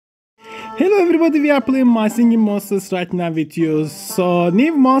Hello everybody, we are playing My Singing Monsters right now with you. So,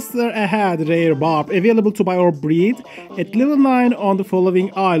 new monster ahead, rare Barb, available to buy or breed at level 9 on the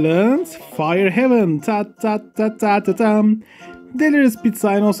following islands. Fire Heaven, ta ta ta ta ta ta. Delirious Pizza,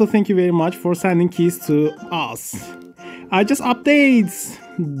 and also thank you very much for sending keys to us. I just updates.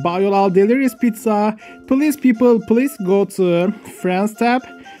 Biolal Delirious Pizza. Please people, please go to Friends tab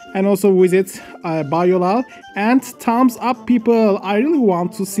and also visit Biolal, and thumbs up people. I really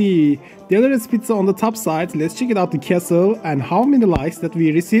want to see Delirious Pizza on the top side. Let's check it out, the castle, and how many likes that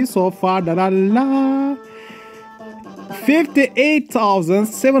we received so far. La la la.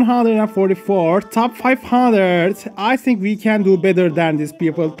 58,744, top 500. I think we can do better than these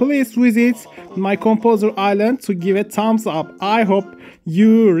people. Please visit my composer island to give a thumbs up. I hope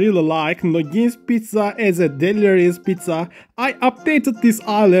you really like Nogin's Pizza as a delirious pizza. I updated this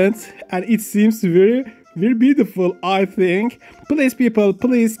island and it seems very beautiful, I think. Please people,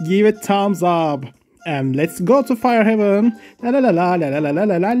 please give a thumbs up. And let's go to Fire Heaven. La la la la la la la la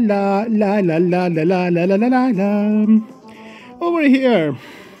la la la la la la la la la la la. Over here.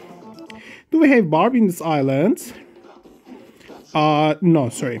 Do we have Barb in this island? No,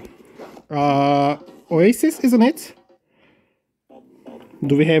 sorry. Oasis, isn't it?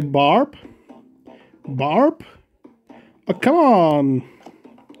 Do we have Barb? Barb? Oh, come on.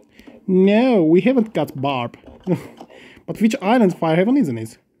 No, we haven't got Barb. But which island? Fire Heaven, isn't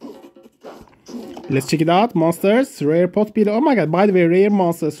it? Let's check it out. Monsters, rare pot pillar. Oh my god, by the way, rare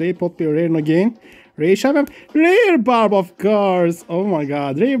monsters, rare pot pillar, rare Nogin, rare Shabam, rare Barb, of course. Oh my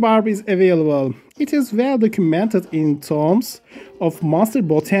god, rare Barb is available. It is well documented in tomes of monster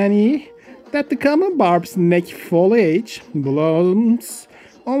botany that the common Barb's neck foliage blooms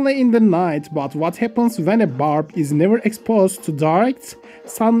only in the night, but what happens when a Barb is never exposed to direct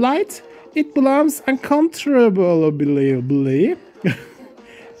sunlight? It blooms uncontrollably.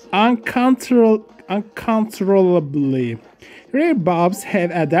 Uncontrollably. Rare Barbs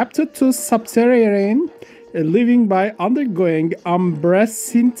have adapted to subterranean living by undergoing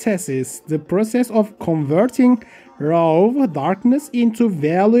umbrasynthesis, the process of converting raw darkness into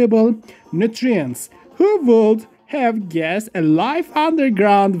valuable nutrients. Who would have guessed a life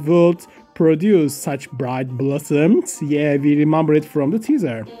underground would produce such bright blossoms? Yeah, we remember it from the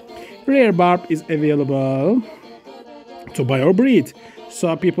teaser. Rare Barb is available to buy or breed.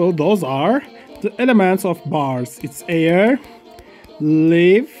 So people, those are the elements of bars. It's air,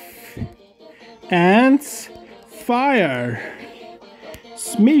 leaf, and fire.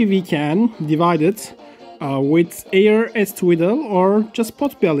 So maybe we can divide it with air as twiddle or just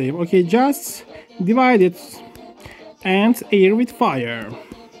pot belly. Okay, just divide it and air with fire.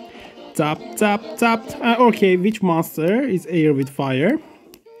 Tap, tap, tap. Okay, which monster is air with fire?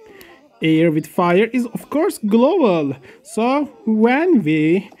 Air with fire is of course global. So when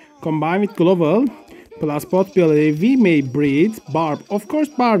we combine with global plus potbelly, we may breed Barb. Of course,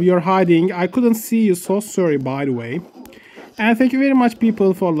 Barb, you're hiding. I couldn't see you, so sorry, by the way. And thank you very much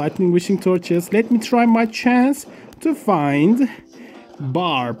people for lightning wishing torches. Let me try my chance to find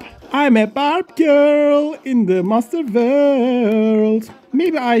Barb. I'm a Barb girl in the master world.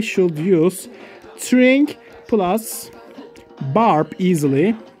 Maybe I should use Trink plus Barb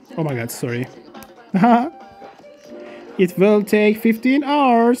easily. Oh my god, sorry. It will take 15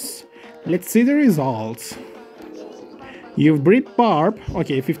 hours. Let's see the results. You've breed Barb.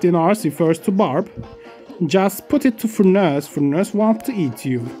 Okay, 15 hours refers to Barb. Just put it to Furnace. Furnace wants to eat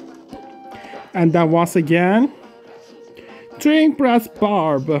you. And then once again, Drink plus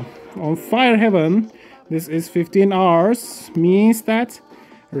Barb on Fire Heaven. This is 15 hours. Means that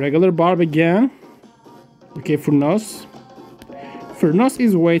regular Barb again. Okay, Furnace. Furnace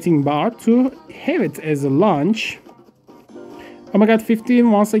is waiting Barb to have it as a lunch. Oh my god,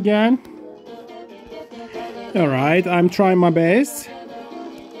 15 once again. Alright, I'm trying my best.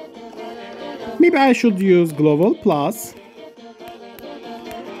 Maybe I should use Global Plus.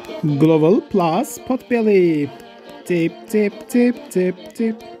 Global Plus Potbelly. Tip, tip, tip, tip,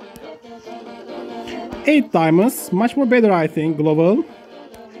 tip. 8 diamonds, much more better I think, Global.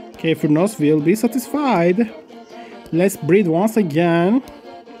 Okay, Furnace will be satisfied. Let's breed once again.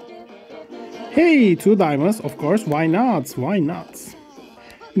 Hey, 2 diamonds, of course, why not? Why not?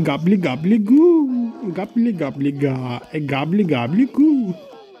 Gobbly gobbly goo. Gobbly gobbly ga. Gobbly gobbly goo.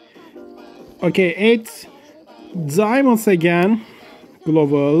 Okay, 8 diamonds again.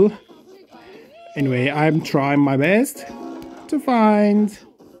 Global. Anyway, I'm trying my best to find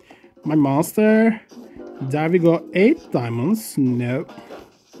my monster. There we go, 8 diamonds. No.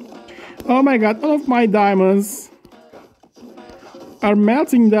 Oh my god, all of my diamonds are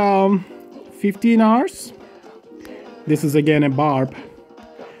melting down. 15 hours. This is again a Barb.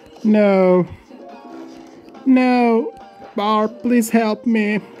 No. No. Barb, please help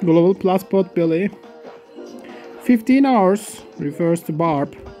me. Global plus pot belly. 15 hours refers to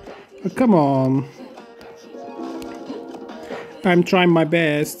Barb. Oh, come on. I'm trying my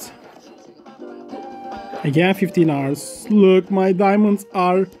best. Again, 15 hours. Look, my diamonds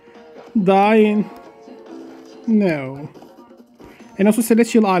are dying. No. And also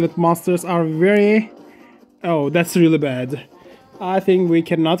Celestial Island monsters are very... Oh, that's really bad. I think we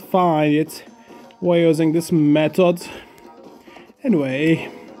cannot find it while using this method.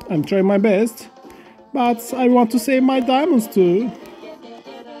 Anyway, I'm trying my best. But I want to save my diamonds too.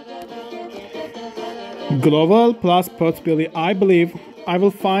 Global plus Potbelly. I believe I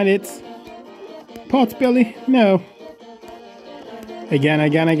will find it. Potbelly, no. Again.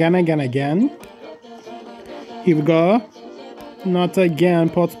 Here we go. Not again,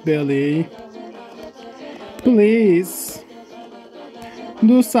 Potbelly. Please.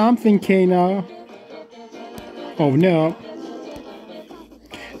 Do something, Kana. Oh no.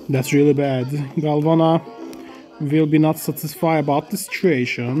 That's really bad. Galvana will be not satisfied about the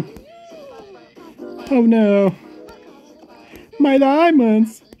situation. Oh no. My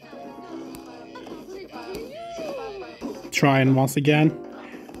diamonds. Trying once again.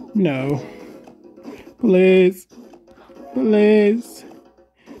 No. Please. Please.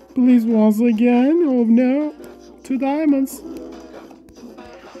 Please once again. Oh no. 2 diamonds.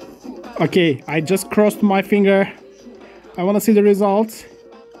 Okay, I just crossed my finger. I want to see the results.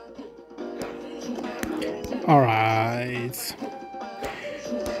 Alright.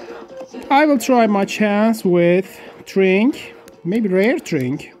 I will try my chance with Trink. Maybe rare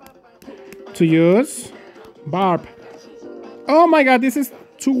Trink. To use Barb. Oh my god, this is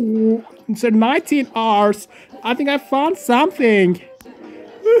 19 hours. I think I found something.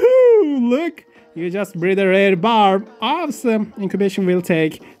 Woohoo! Look, you just breed a rare Barb. Awesome. Incubation will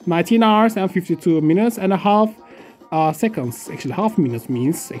take 19 hours and 52 minutes and a half seconds. Actually, half minutes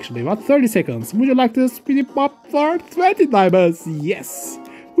means actually about 30 seconds. Would you like to speed it up for 20 diamonds? Yes.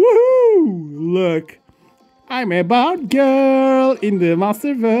 Woohoo! Look. I'm a Barb girl in the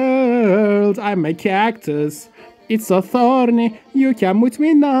master world. I'm a cactus. It's so thorny, you come with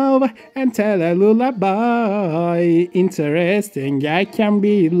me now and tell a lullaby. Interesting, I can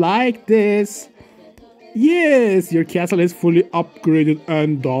be like this. Yes, your castle is fully upgraded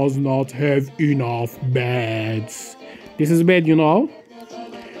and does not have enough beds. This is bad, you know.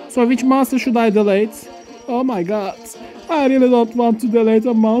 So which monster should I delete? Oh my god, I really don't want to delete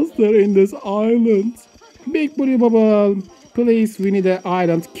a monster in this island. Big Booty Bubble, please, we need an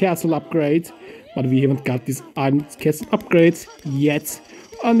island castle upgrade. But we haven't got this island castle upgrade yet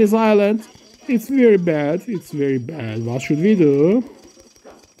on this island. It's very bad. It's very bad. What should we do?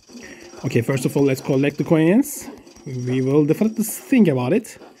 Okay, first of all, let's collect the coins. We will definitely think about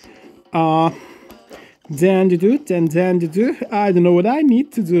it. Then to do. I don't know what I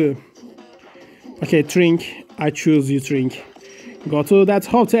need to do. Okay, Trink. I choose you, Trink. Go to that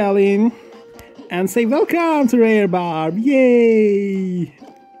hotel inn and say welcome to Rare Barb. Yay!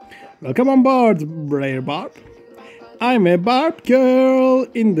 Welcome on board, Rare Barb. I'm a Barb girl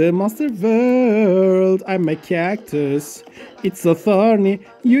in the monster world. I'm a cactus. It's so thorny.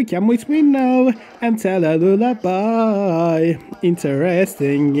 You come with me now and tell a lullaby.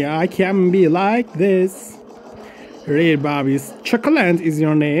 Interesting. Yeah, I can be like this. Rare Barb is Chocolate is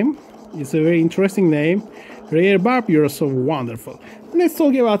your name. It's a very interesting name. Rare Barb, you're so wonderful. Let's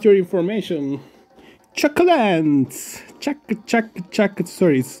talk about your information. Chocolate.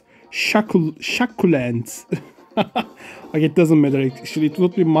 Sorry, it's succulent. Okay, it doesn't matter. Actually, it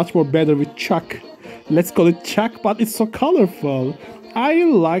would be much more better with Chuck. Let's call it Chuck, but it's so colorful. I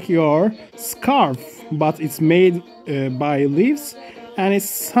like your scarf, but it's made by leaves, and it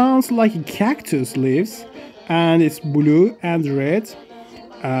sounds like cactus leaves, and it's blue and red,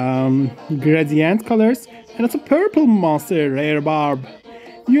 gradient colors, and it's a purple monster, Rare Barb.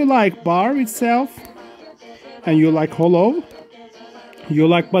 You like Barb itself, and you like Hollow. You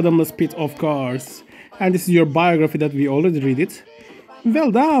like Bottomless Pit, of course. And this is your biography that we already read it.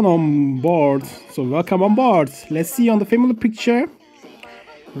 Well done on board. So welcome on board. Let's see on the family picture.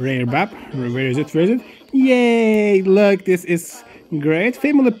 Rare Barb. Where is it? Where is it? Yay! Look, this is great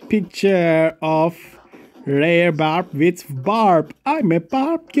family picture of Rare Barb with Barb. I'm a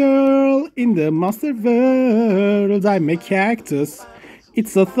Barb girl in the monster world. I'm a cactus.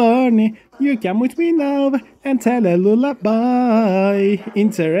 It's so thorny. You come with me now and tell a lullaby.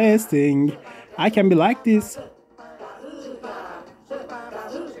 Interesting. I can be like this.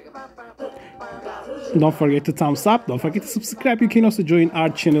 Don't forget to thumbs up. Don't forget to subscribe. You can also join our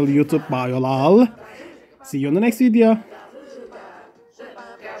channel YouTube. Bye all. See you on the next video.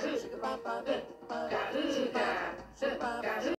 Shake a bum bum,